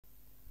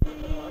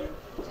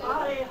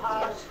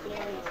heart still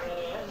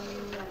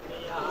rain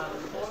beyond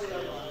the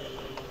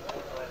sea,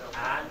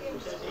 and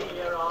to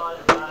dear old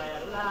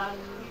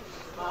Ireland,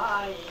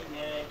 my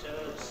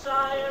native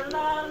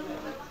Ireland,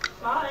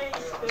 my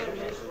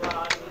spirit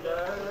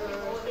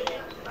wanders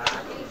in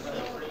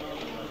fancy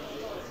free.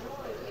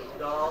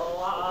 Though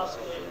oft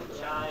in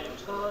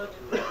childhood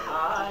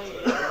I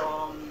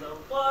roam the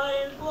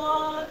wild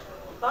wood,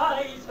 by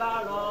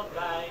Barrow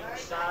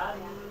banks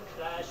and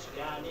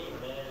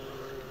Graiguenamanagh,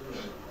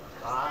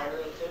 far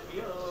to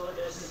view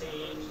the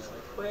scenes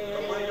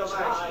which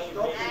I've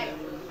been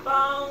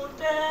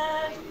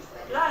bounded,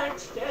 like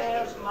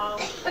stairs,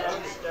 Mount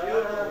Leinster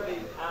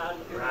and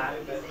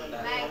Brandon.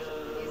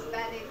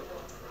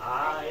 I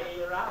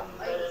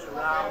ramble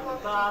round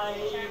by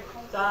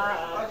the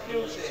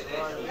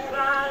peaceful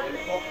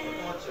valley,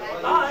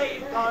 by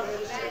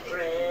Wallace,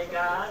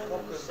 Graiguenamanagh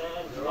and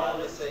St.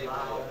 Wallace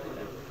Mound,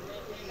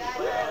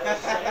 where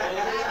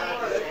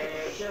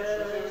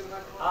sages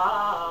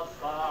of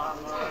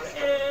former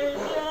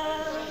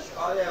ages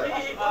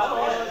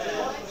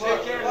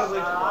repose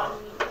on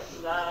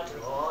that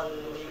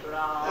holy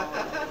ground.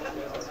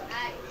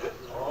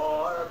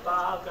 O'er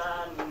bog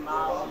and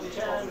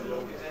mountain,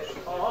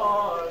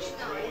 o'er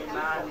stream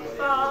and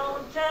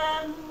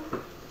fountain,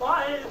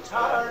 while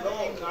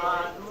turning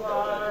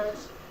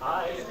onwards, I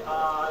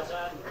pause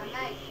and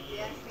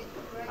read,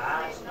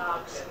 as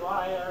Knock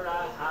Squire a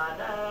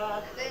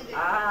Hannah and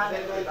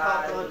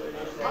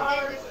Ballymitty,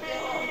 where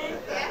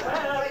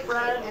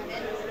friend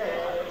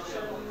relations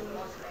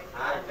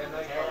and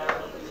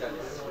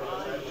parents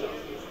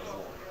sweet,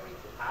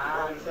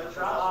 and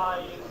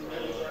drawing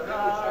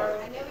nearer,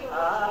 a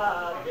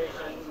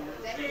vision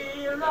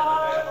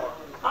dearer,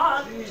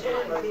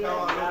 until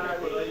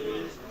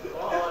memories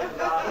all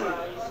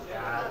rise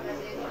down,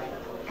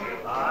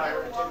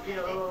 are to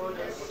view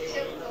the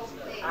scenes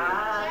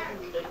and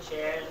the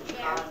changed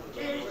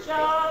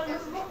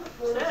conditions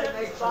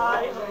since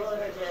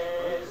childhood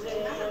days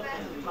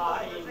in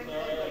my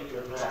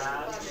native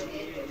land.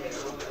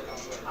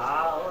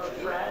 Our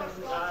friends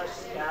are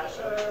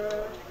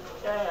scattered,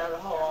 their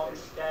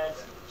homesteads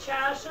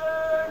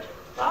shattered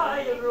by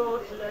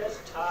ruthless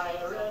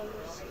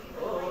tyrants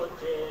who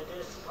did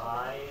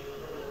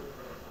despile,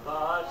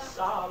 but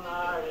some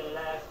are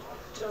left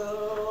to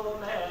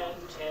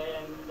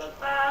maintain the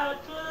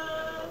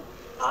battle,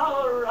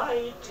 our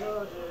right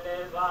to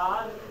live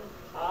on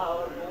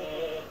our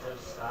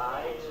native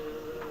soil.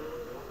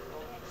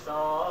 So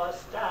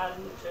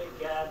stand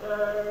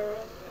together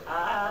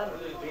and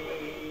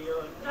be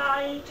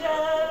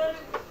united,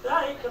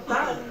 like a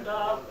band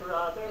of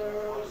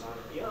brothers,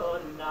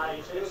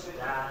 united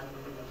stand,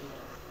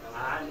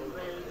 and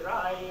we'll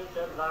drive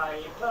the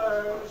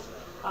vipers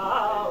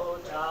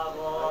out of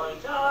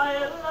old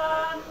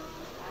Ireland,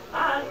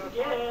 and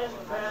gain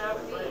their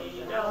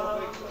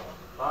freedom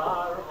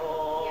for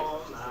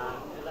home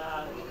and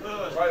land.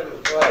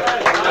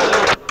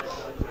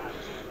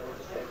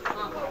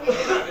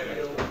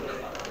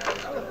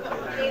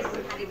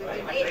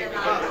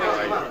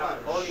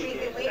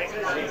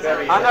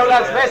 And now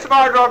lads, make some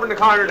order over in the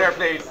corner there,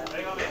 please.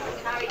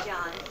 Sorry,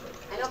 John.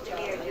 I love the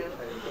hairdo.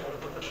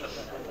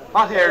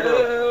 What hairdo?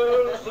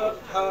 There's a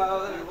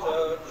path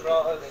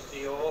across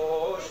the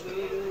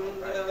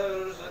ocean,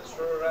 there's a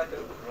track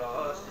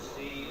across the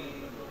sea.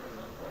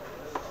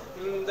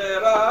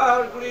 There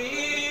are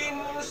green,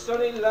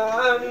 sunny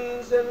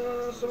lands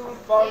and some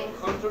fun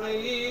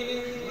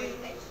country.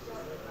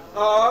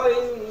 I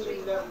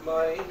left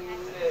my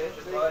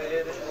native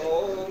Ireland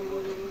home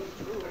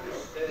to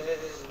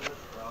sail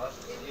across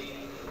the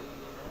sea.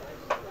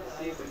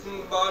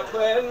 But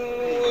when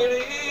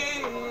weary,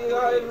 I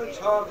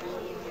return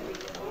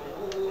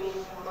to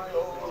my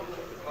own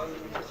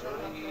country.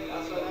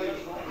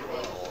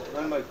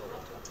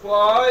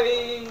 Why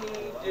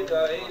did I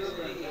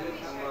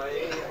leave my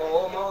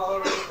home, or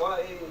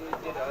why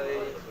did I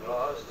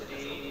cross the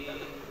sea?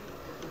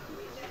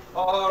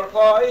 Or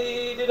why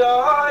did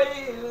I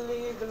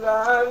leave the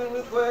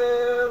land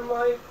where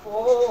my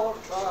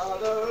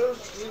forefathers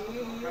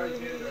sleep?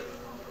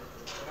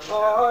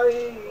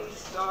 I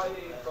sigh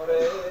for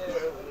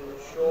air and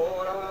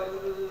shore as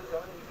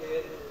I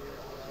get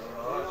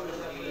across the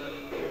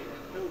sea.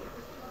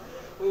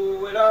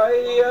 Will I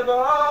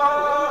ever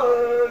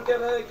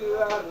get a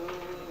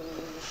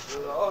glance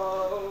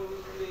of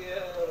the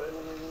air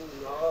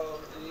and of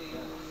thee?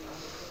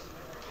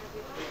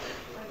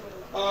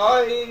 I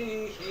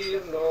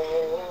hear no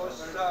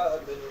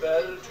Sabbath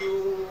bell to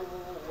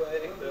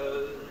wake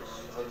us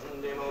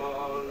Sunday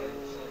morning.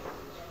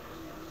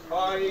 I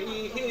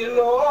hear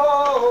no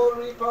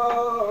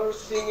reaper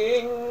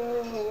singing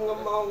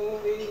among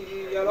the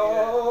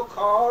yellow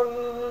corn.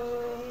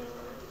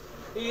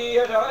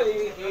 Yet I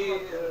hear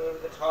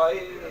the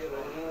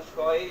tyrant's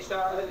voice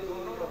and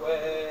the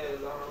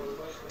wail of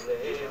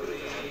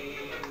slavery.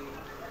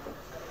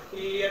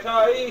 Yet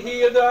I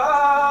hear the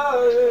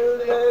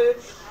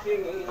village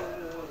singing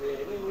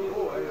in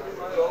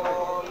my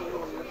own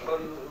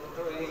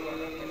country.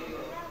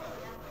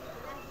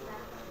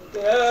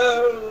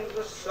 There's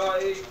a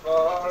sigh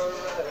for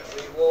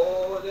every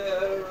woe,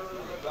 there's a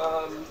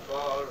balm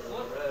for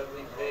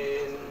every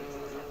pain.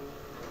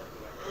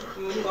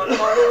 But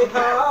my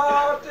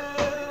heart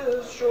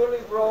is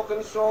surely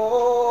broken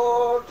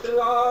sore till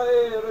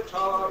I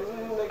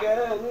return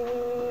again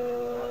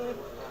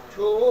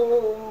to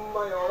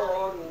my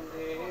own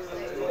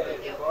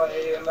dear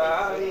by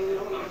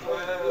land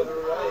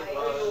where I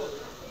was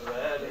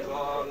ready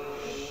born.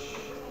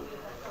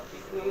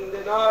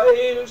 Then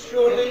I'll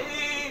surely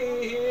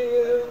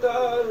hear the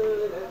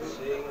linnet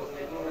sing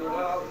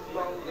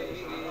among the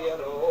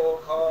yellow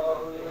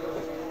corn.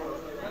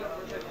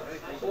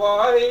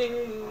 Why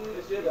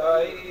did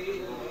I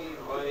leave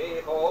my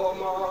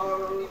home,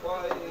 or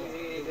why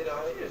did I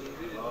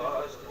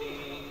lost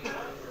thee?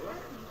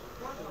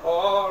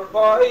 Or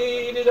why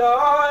did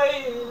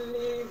I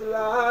leave the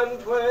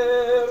land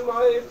where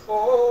my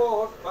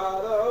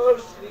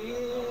forefathers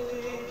sleep?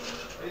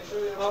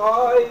 I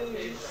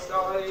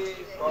sigh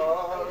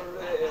for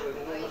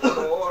living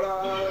shore as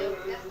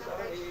I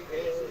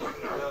gaze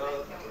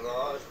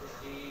across the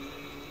sea.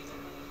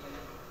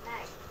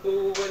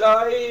 Will I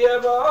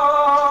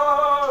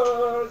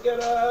ever get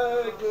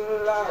a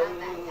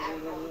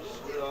glance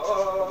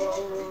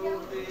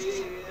of the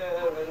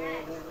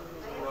errand?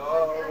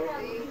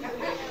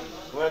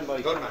 When my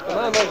gun.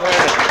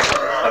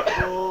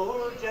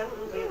 Poor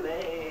gentle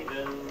maiden,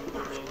 in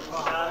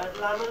sad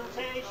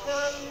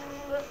lamentation,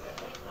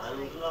 and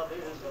love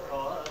is the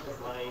cause of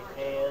my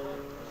pain.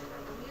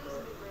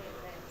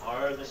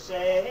 For the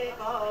sake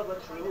of a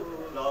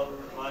true love,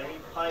 I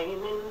pine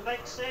in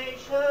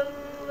vexation.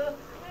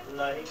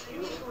 Like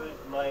Cupid,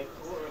 my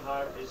poor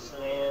heart is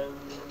slain.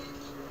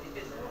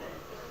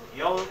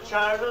 Young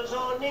Charles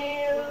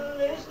O'Neill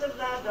is the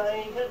lad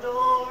I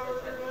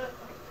adore.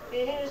 He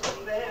is the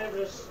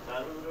fairest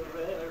and the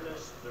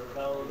rarest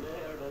around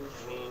Ireland's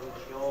green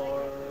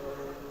shore.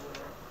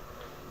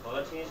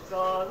 But he's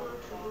gone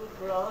to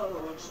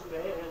proud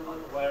Spain,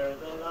 where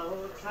the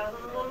loud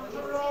cannons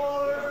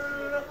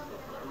roar.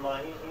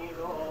 My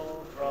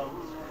hero from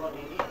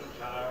Bonny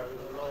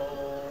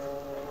Carlow.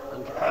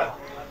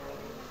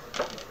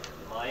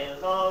 My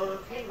love,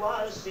 he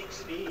was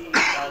 6 feet,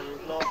 and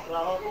no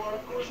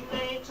clockwork was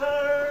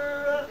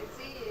later.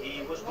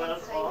 He was well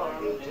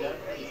formed in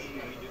every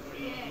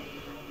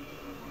degree.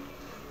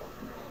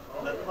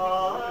 The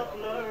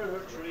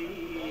poplar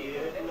tree,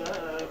 it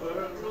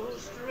never grew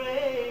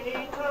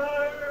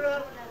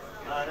straighter,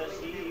 as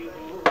he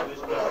who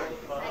is not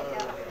far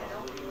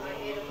from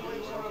me.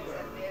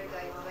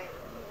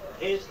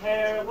 His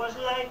hair was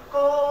like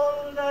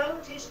gold,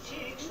 and his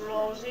cheeks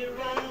rosy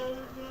red,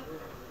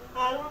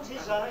 and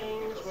his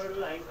eyes were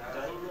like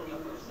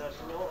diamonds that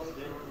glowed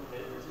in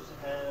his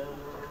head.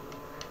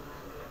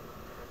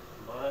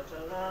 But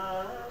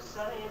alas,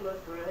 I'm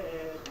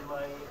afraid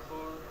my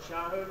poor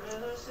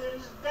Charles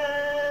is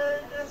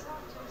dead,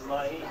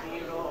 my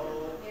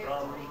hero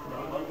from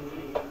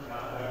Bonny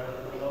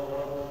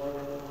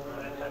Carlow.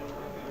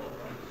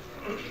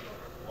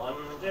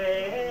 One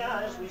day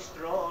as we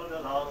strolled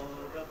along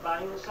the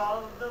banks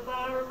of the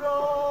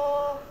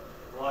Barrow,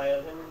 while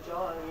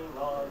enjoying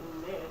all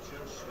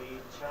nature's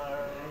sweet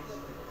charms,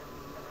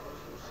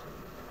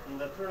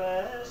 the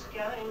press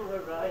gang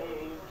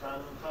arrived,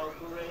 and how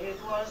great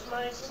was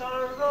my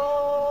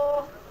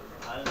sorrow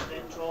as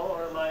they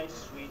tore my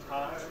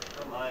sweetheart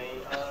from my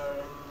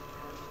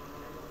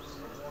arms.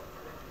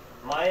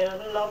 My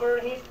lover,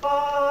 he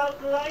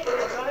fought like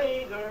a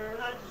tiger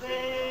at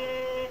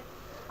bay.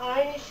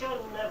 I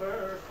shall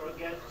never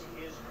forget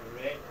his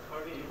great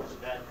courage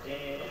that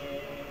day.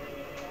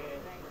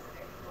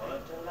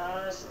 But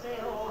alas, they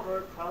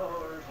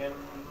overpowered him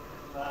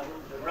and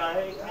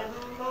dragged him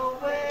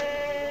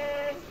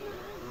away,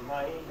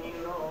 my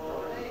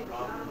hero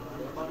from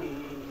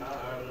Bonny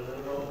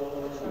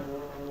Carlow.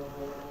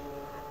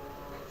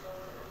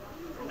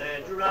 They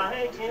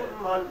dragged him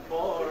on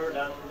board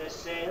and they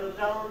sailed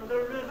down the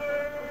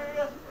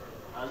river,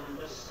 and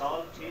the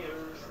salt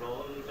tears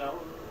rolled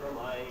down from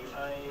my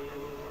eyes.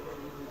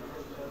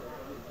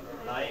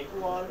 Like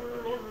one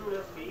in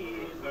a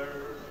fever,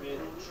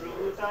 in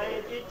truth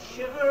I did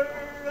shiver,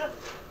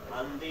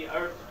 and the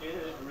earth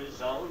did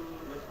resound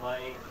with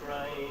my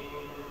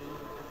cries.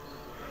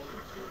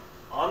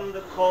 On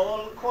the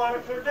cold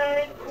quarter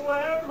deck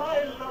where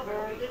my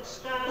lover did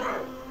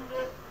stand,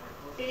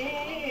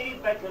 he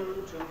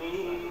beckoned to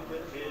me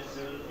with his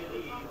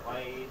lily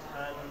white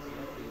hand.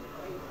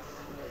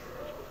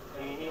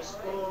 He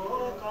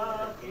spoke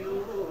a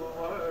few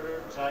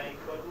words I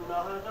could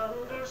not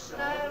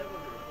understand,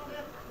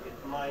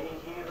 my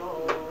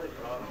hero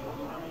from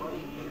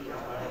Bonny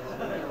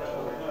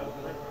Carlow.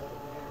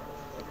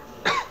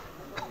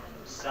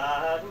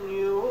 Sad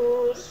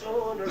news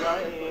soon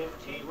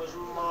arrived, he was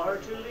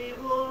mortally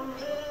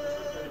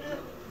wounded,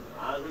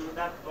 and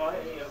that by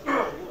a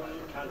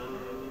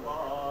Colcannon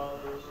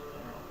was.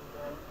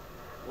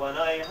 When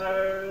I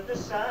heard the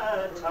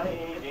sad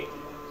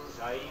tidings,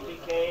 I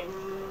became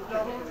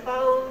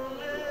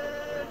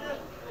dumbfounded,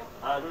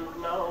 and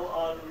now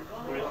on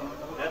grim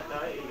death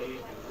I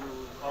do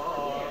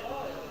call.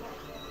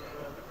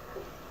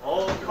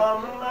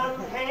 Come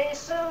and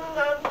hasten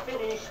and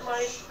finish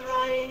my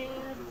stride.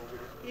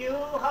 You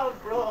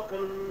have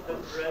broken the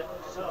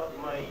threads of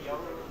my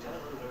young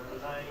tender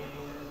life.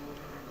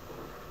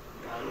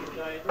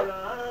 And I'd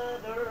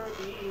rather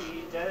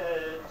be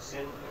dead,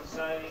 since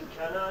I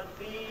cannot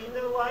be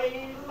the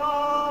wife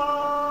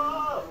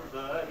of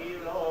the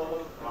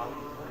hero from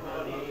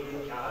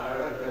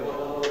Carlow.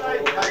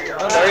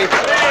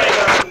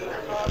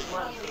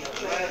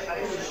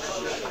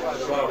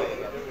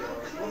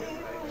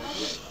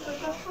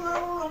 The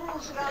flowering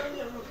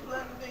scallions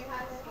blending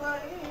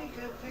like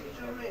a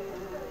picture in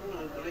a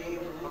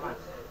dream.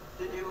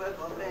 Did you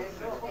ever make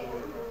a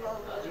hole on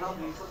the top of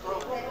the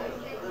hole?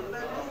 The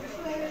metal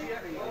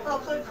flame of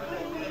the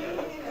cream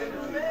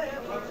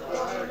never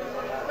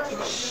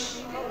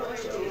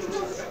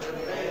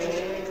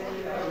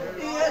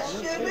yes,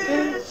 you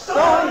did,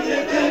 so you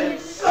did,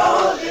 so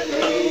you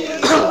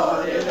did,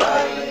 so did I.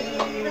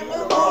 And the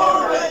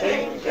more I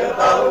think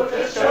about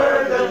it,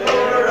 sure, the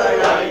more I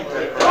like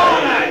to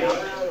cry.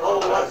 Oh,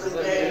 wasn't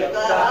it the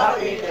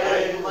happy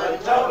time when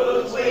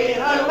troubles we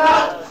had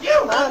not?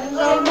 And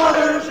our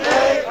mothers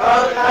take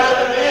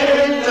Colcannon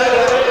in the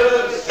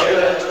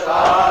Skillet.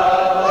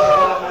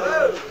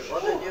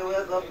 What did you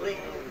ever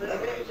bring the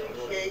music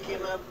shake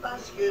in a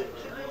basket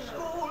to the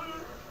school?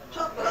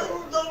 Tuck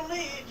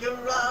underneath your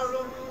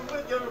arm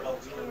with your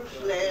books and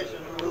slates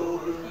and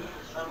rule.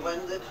 And when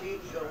the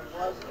teacher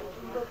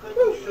wasn't looking,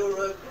 sure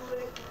a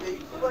great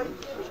big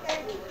white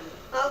cake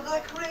of the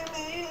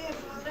creamy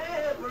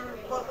flavor,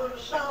 butter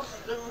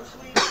soft and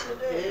sweet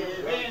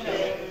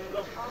today.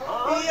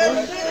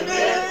 Yes, you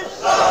did,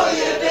 so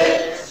you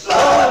did, so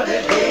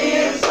did he,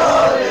 and so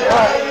did I.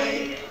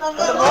 And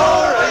the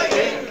more I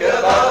think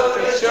about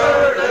it,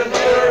 sure, the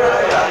nearer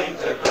I am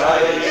to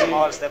cry.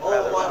 Oh,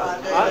 what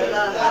a day, a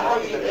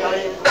happy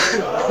time,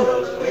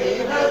 we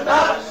had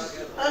not.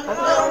 And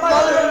our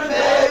mother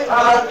made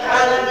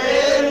Colcannon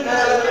in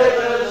the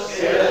little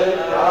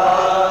Skillet.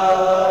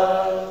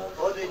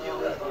 Oh, did you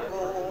ever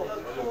go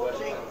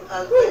a-courting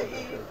as the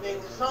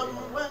evening sun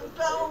went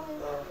down,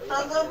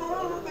 and the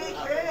moon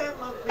became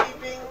a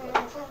peeping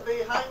from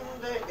behind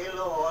the hill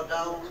or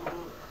down?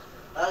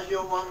 As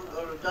you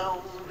wander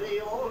down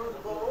the old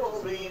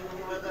boreen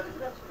where the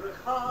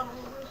leprechaun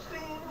was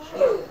seen,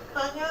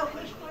 and you're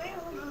whispering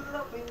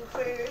loving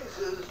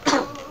faces to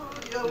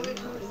your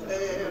little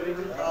fairy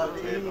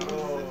Paddy.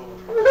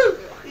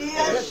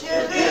 Yes, you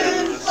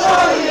did, so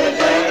you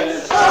did,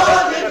 so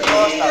did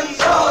he, and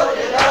so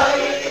did I.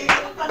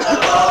 And the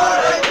more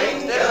I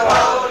think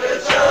about it,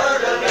 sure,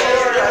 the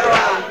nearer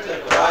I am to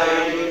cry.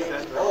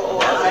 Oh,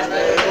 I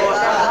made a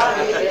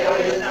happy day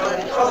when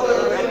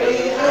trouble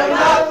we had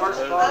not.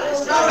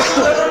 And our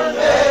mother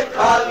made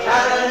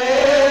Colcannon in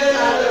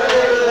the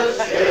little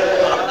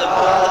Skillet.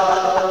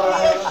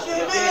 Yes,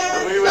 you did,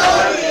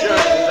 so you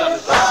did,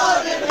 so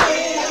did he,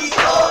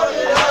 so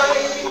did I.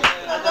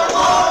 And the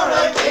more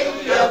I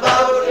think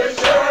about it,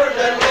 sure,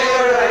 the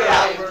nearer I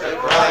am to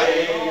cry.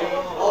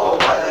 Oh,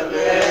 what a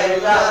day,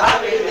 the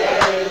happy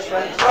days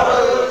when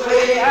troubles we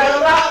had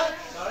not.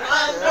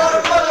 And our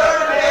mother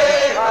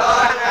made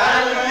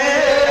Colcannon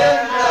in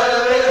the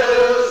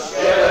little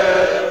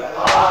Skillet.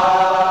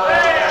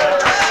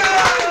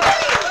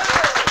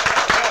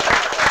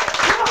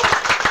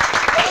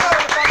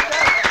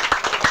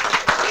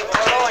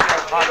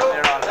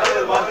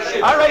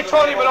 All right,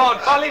 Tony Malone,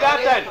 follow that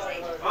then.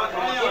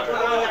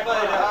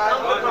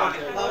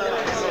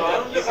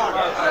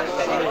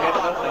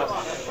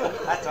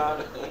 That's all.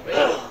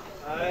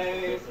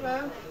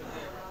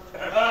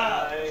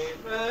 I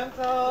dreamt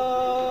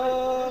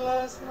all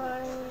last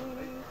night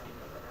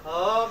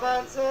of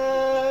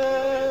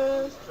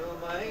answers to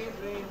my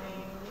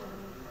dreaming.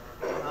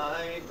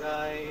 I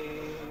die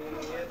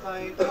if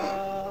I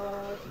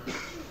thought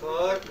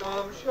would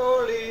come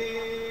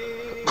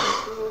surely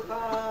to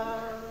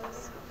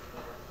pass.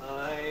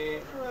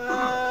 I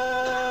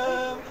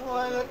dreamt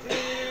while the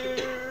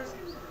tears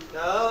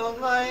down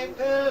my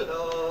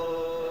pillow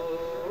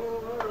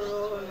were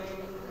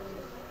rolling,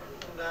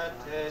 that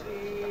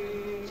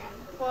Teddy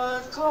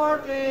was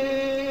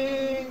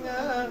courting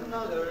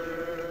another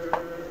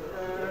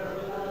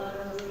girl.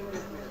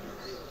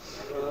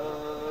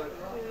 But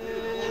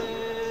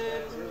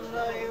then I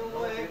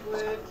wake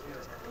with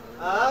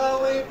a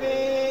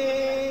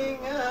weeping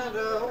and a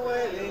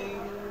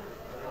wailing.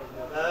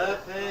 The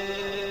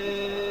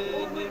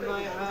pain in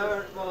my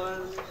heart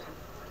was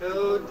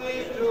too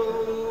deep to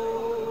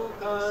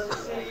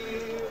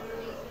conceal.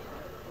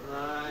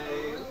 My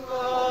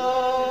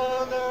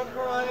mother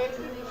cried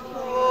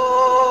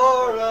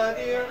for a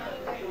dear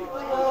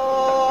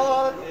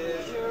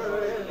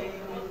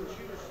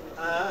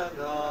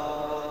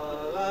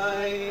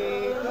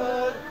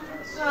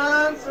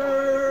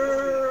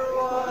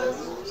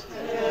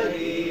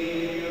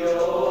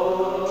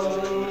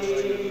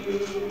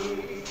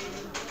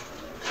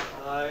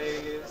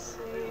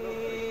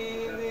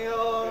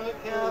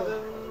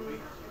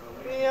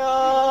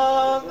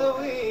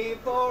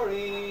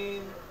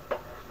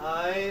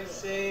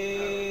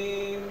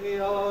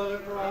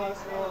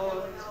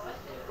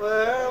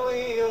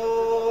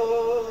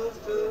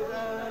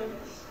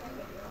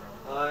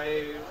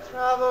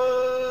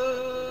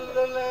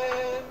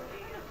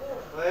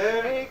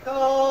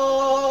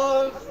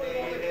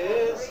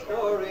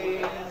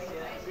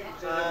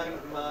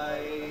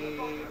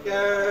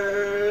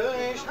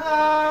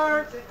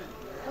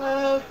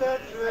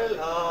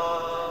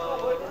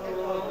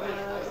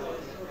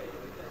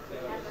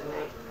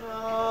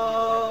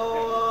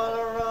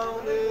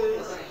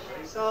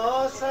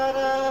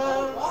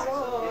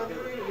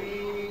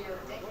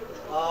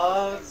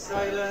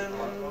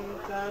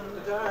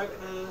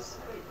darkness,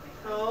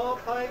 no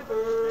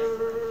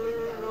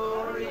piper,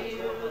 nor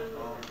reel,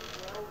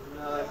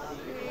 not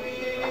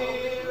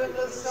even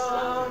the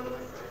sun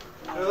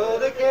through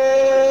the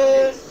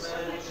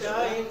casement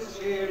shines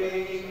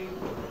cheery,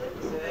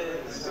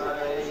 since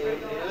I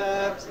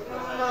left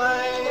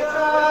my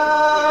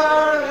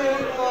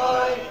darling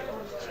boy,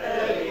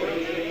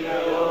 Teddy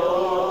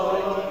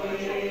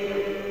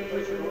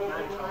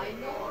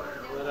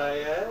Will I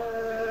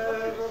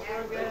ever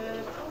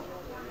forget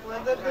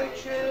when the big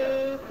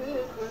ship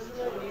it was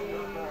ready,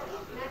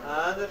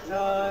 and the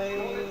time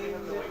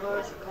it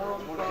was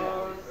come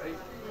for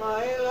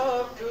my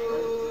love to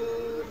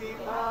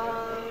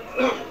depart?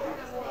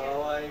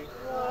 How I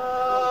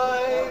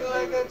cried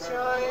like a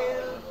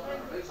child,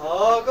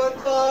 oh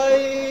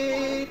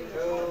goodbye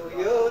to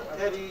you,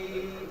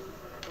 Teddy,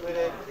 with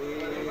a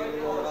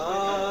tear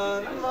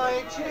on my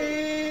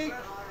cheek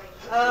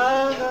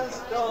and a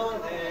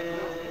stone in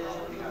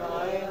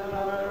my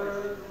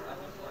heart.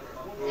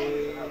 He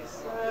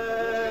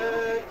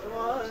said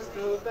 'twas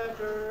to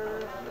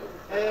better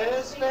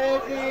his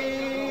fate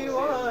he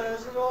was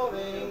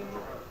roving,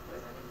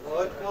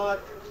 but God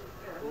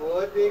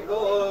would be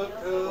gold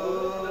to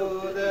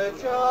the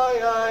joy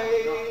I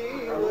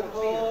would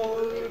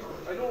hold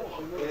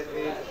if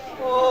he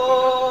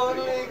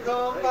only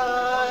come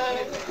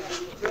back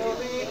to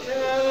be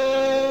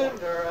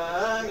tender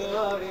and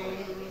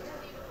loving.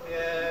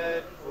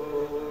 Yet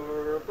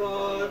poor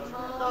but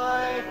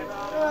my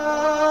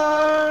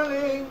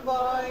darling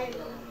boy,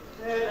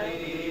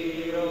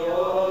 Teddy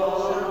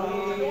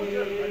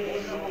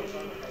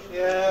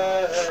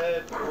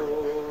yet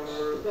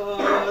poor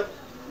but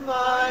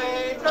my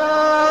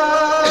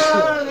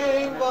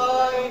darling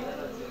boy,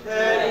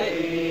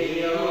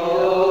 Teddy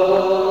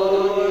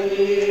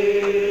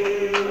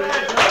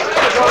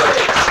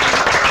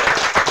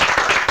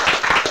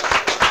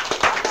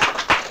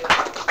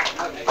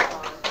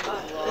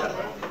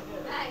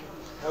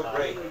How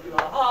great.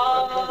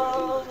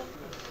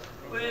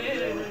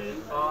 With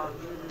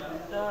fond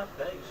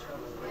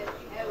affection,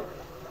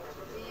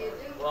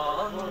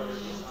 one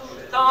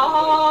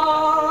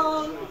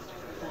song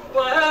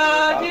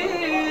were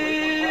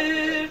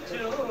dear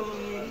to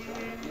me,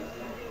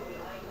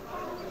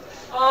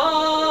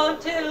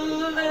 until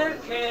there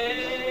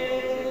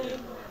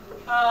came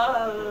a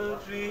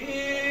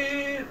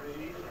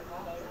dreary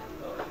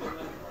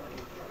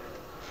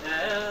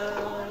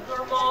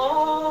nevermore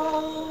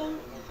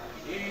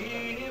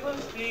even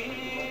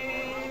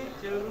speak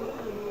to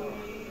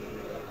me.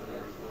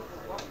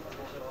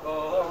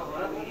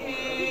 Oh,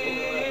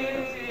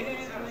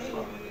 heed me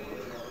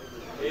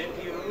if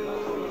you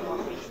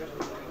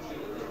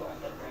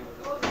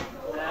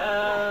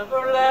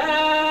never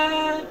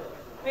let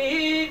me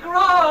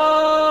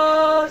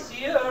cross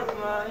your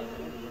mind.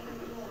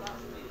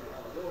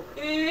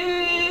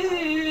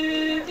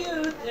 If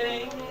you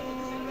think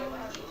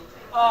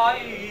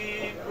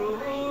I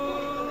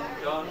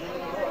proved unworthy,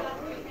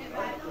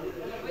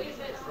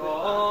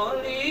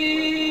 don't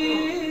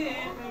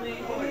leave me,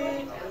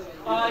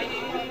 I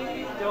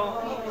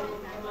don't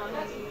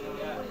mind.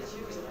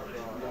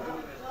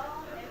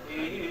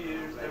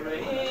 Here's the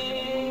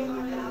ring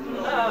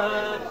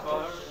that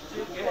first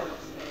together,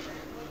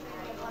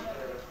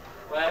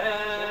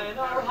 when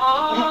our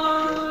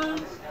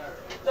hearts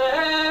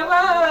they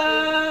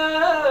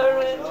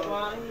were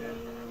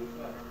entwined.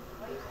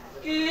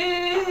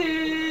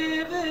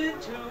 Give it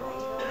to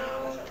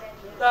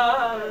the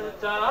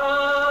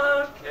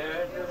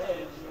dark-haired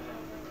lady.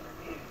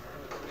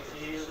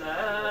 She'll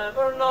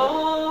never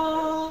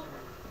know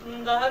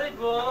that it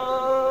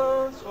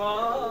once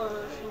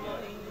was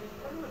mine.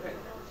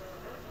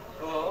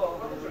 Oh,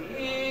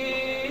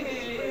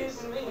 leave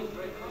me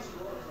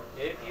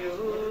if you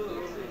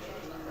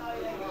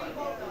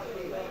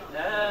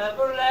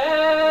never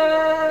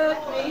let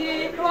me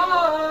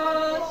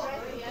cross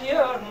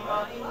your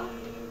mind.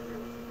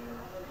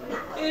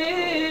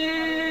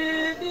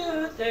 If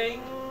you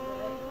think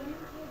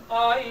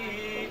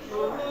I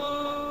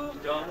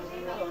proved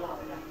unworthy,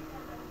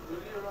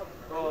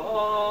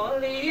 oh,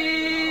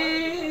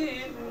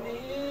 leave me,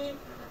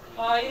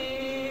 I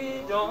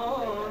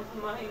don't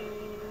mind.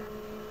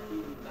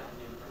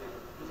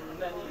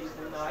 Many's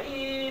the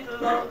night,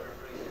 love,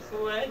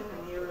 when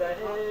you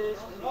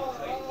left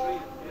me,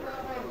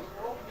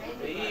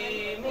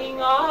 dreaming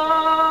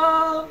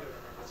of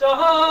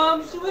some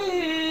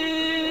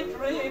sweet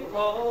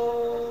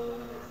repose,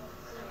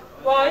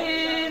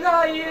 while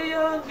I,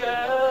 young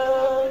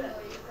girl,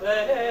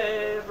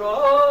 lay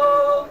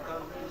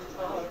broken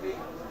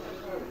hearted,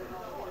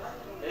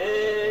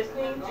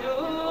 listening to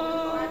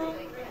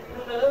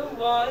the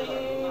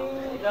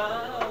wind I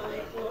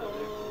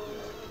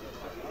flows.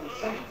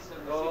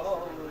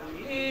 Oh,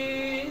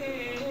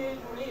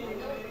 leave me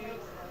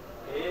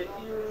if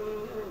you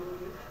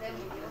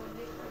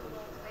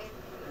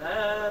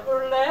never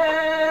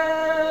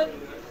let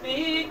me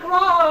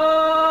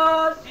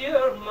cross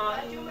your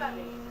mind.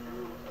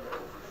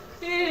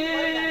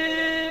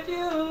 If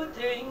you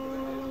think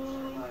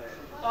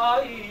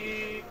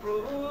I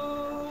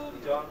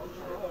proved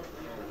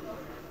unworthy,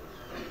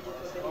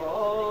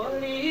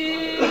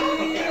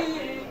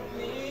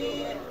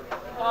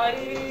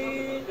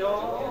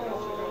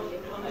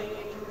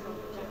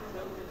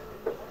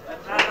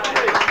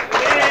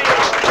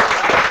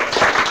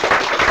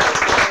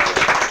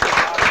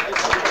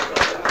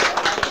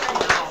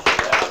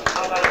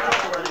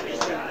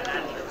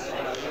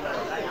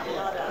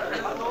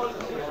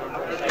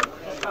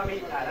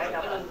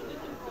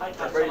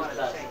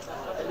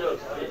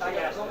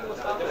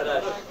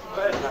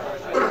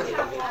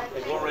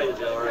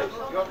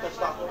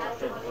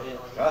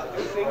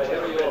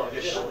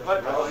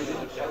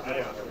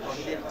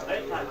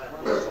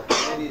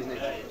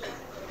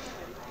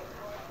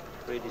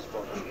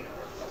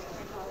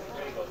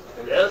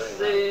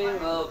 sing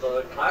of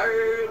the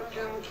Carlow.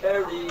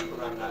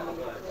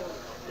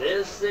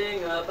 They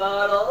sing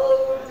about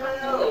old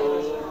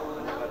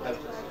town,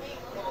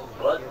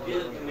 but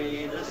give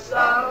me the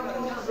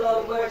sounds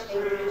of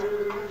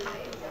Wexford,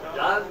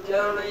 John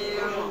Terry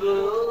and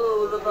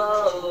Blue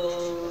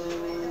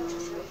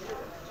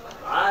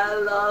I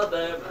love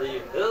every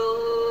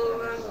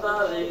hill and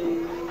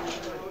valley,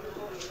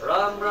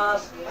 from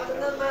Ross to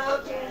the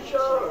mountain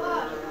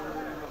shore.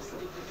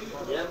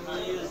 The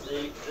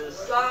music, the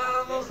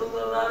songs and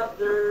the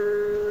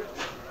laughter,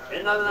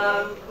 in a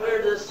land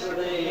where the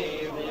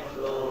Slaney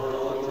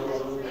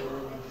flows.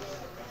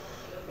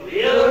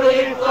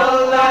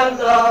 Beautiful land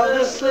of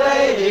the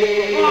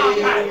Slaney,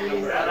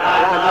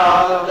 land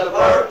of the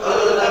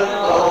purple and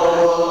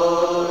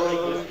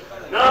gold.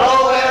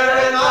 Nowhere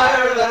in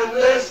Ireland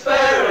is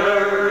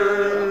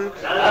fairer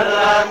than the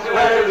land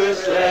where the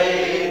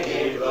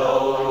Slaney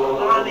flows.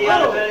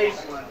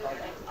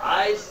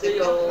 I see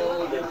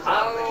all the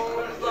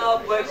towns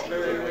of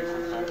Wexford,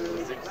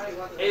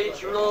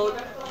 each road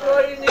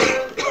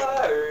joining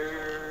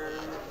fire,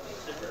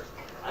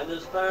 and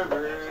there's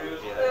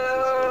farmers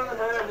down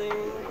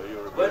herding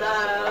when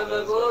I'm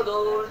a good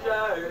old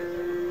jar.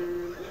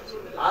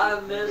 I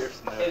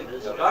miss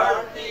Ennis,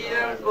 Garty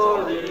and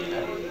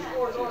Bonny,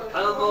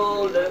 come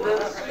old and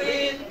the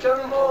sweet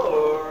come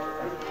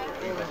more,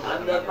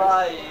 and the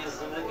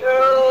boys and the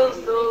girls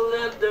who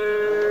live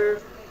there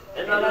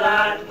in the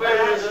land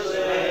where the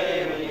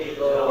Slaney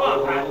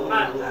flows.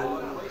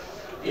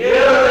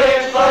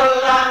 Beautiful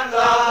land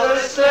of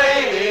the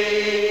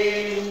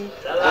Slaney,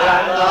 the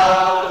land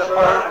of the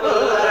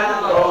purple and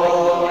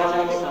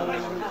gold.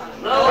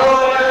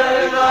 Nowhere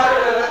in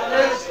Ireland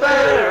is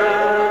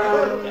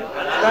fairer than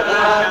the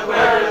land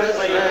where the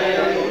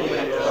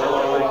Slaney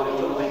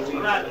flows.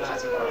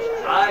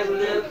 I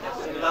lived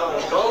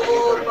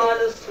gold by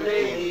the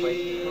Slaney,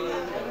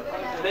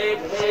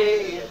 made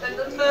hay in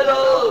the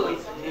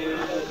meadows new,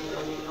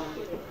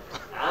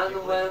 and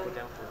when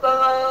the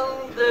long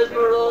days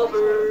were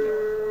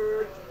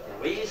over,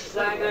 we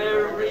sang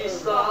every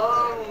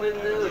song we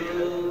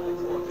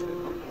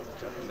knew,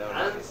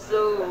 and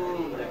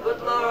soon the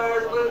good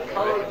Lord will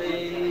call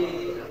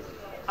me,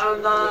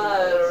 and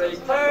I'll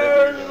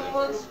return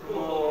once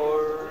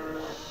more,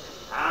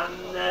 and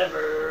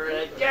never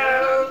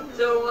again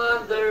to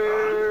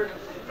wander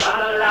on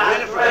a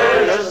land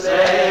where the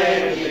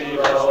Slaney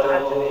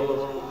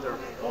flows.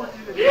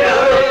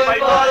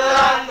 Beautiful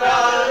land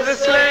of the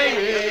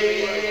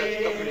Slaney,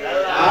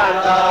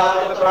 land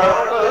of the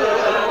purple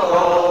and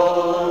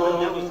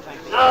gold.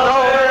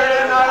 Nowhere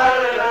in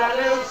Ireland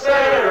is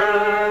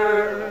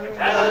fairer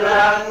than the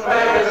land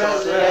where the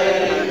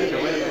Slaney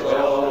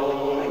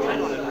flows.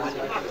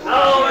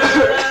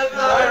 Nowhere in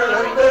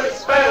Ireland is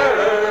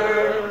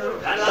fairer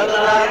than the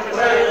land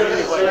where the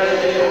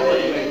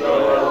Slaney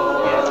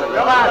flows.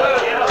 Come on!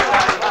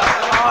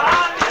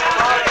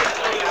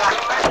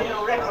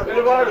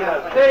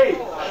 Steve!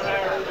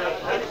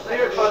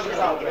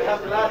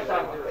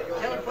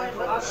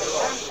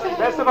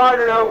 Best of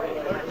order now.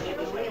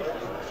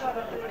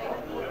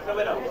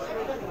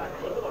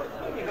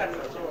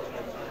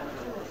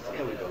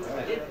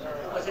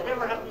 Was it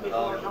ever happened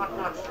before?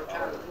 Not for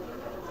Carlow.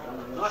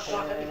 Not at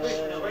the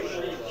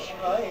Christmas.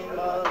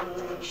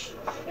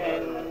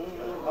 In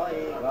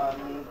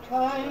bygone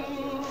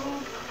time,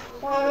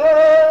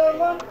 where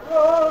one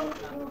comes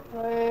to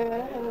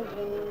praise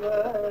in the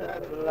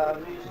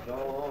lovely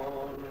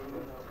stone,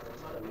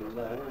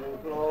 the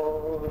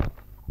glory.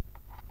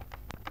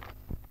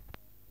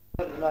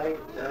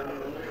 Light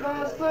and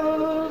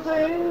castles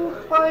in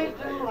fight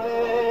and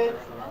red,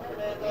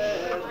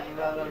 they're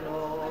not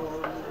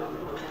alone.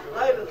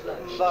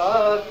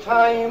 But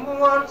time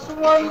works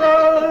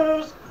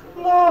wonders,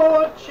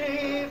 no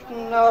chief,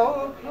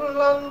 no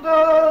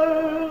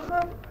plunders,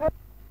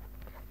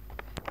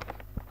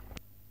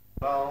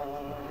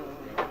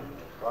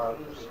 from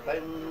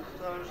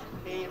Spencer's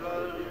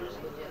healers,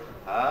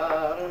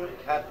 our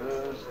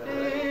cattle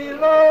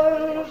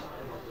stealers,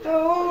 to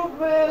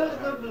raise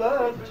the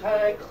blood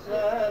tax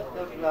at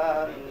the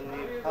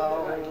Blarney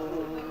pound.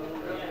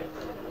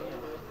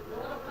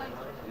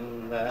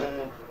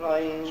 The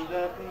crime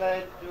that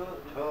led to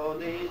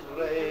these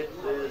raids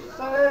is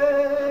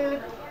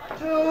said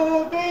to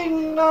be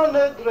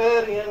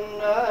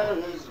non-agrarian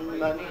as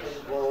many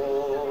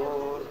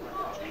swore,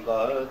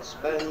 but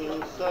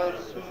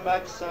Spencer's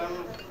maxim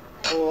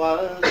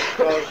was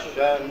crush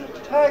and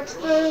taxed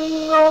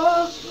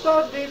all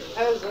soddy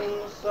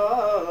peasants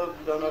of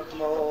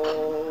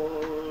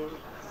Dungarvan.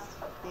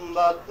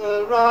 But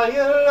the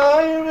Royal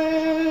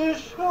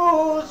Irish,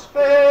 whose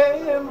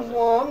fame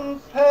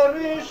won't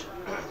perish,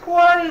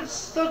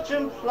 whilst such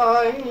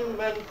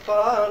employment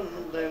for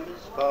them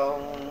is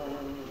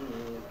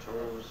found, to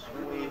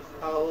sweep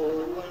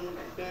Howe and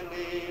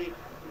Billy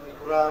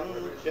from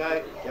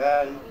Jack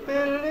and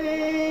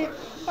Billy,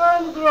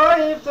 and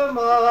drive them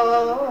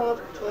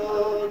off to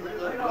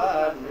the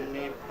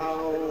Blarney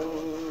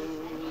pound.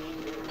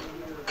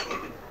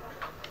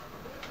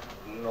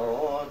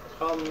 No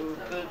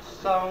trumpet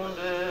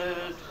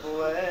sounded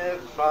where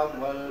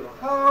Cromwell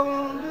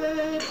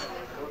founded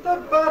the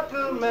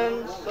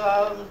battlements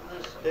of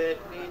the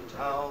stately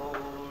towers,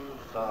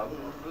 some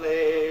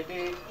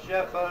Lady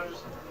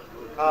Jeffers,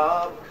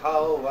 Cob,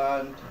 cow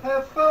and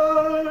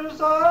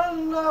heifers are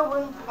now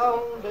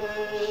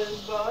impounded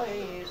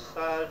by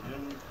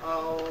Sergeant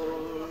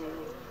Howe.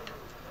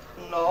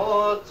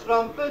 No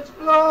trumpets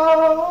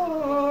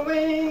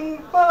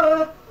blowing,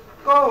 but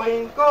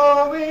going,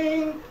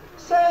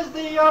 says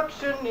the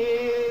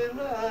auctioneer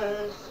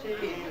as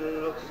he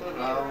looks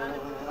around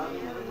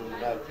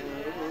at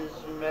his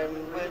men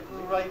with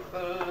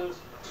rifles,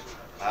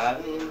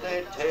 and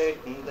they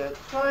take the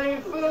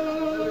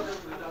trifles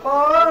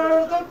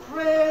for the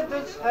prey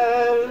that's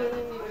held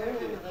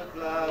in the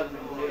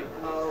Blarney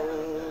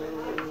pound.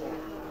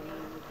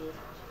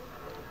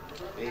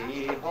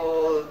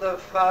 Behold the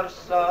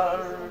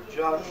farcer,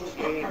 John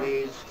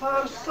Geely's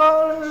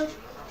farcer,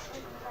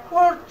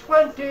 worth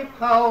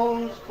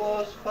 £20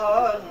 goes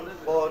for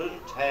 4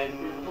 and 10.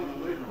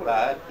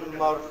 That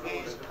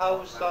Murphy's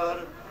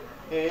houser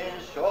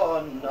is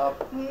shown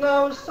up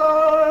now,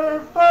 sir,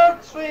 for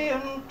 3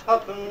 and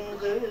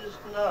 2 is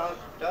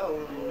knocked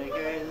down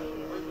again.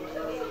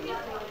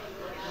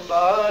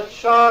 But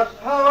short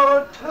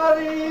power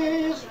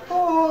tarries,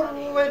 poor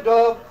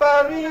widow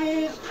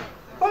Barry's,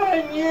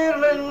 fine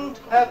yearling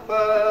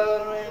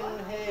heifer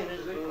in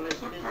his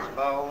list is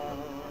found.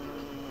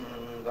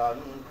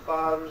 And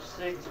for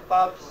 6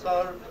 bob,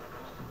 sir,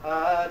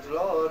 a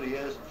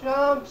glorious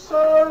job,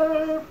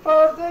 sir,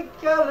 for the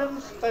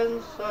gallant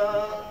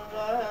Spencer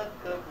at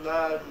the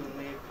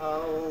Blarney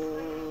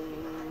pound.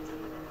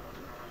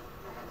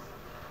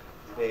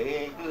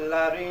 Big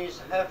Larry's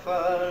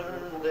heifer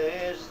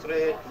they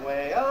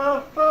straightway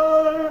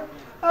offer,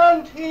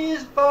 and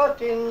he's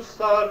bought in,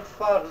 sir,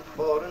 for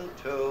 4 and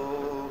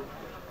 2.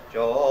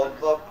 Joe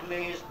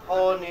Buckley's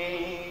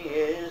pony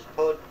is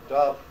put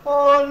up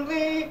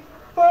only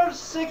for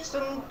 6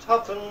 and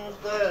 2,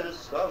 there's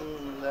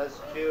some that's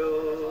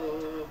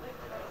due.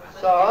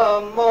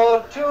 Some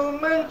more to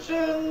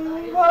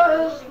mention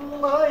was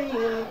my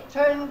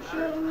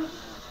intention,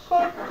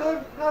 but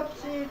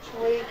perhaps each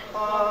week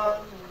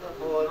on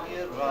the whole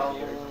year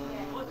round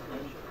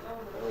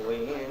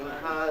we'll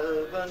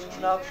have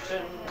an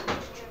auction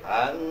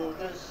and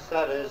the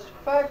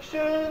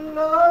satisfaction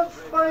of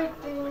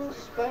fighting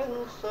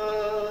Spencer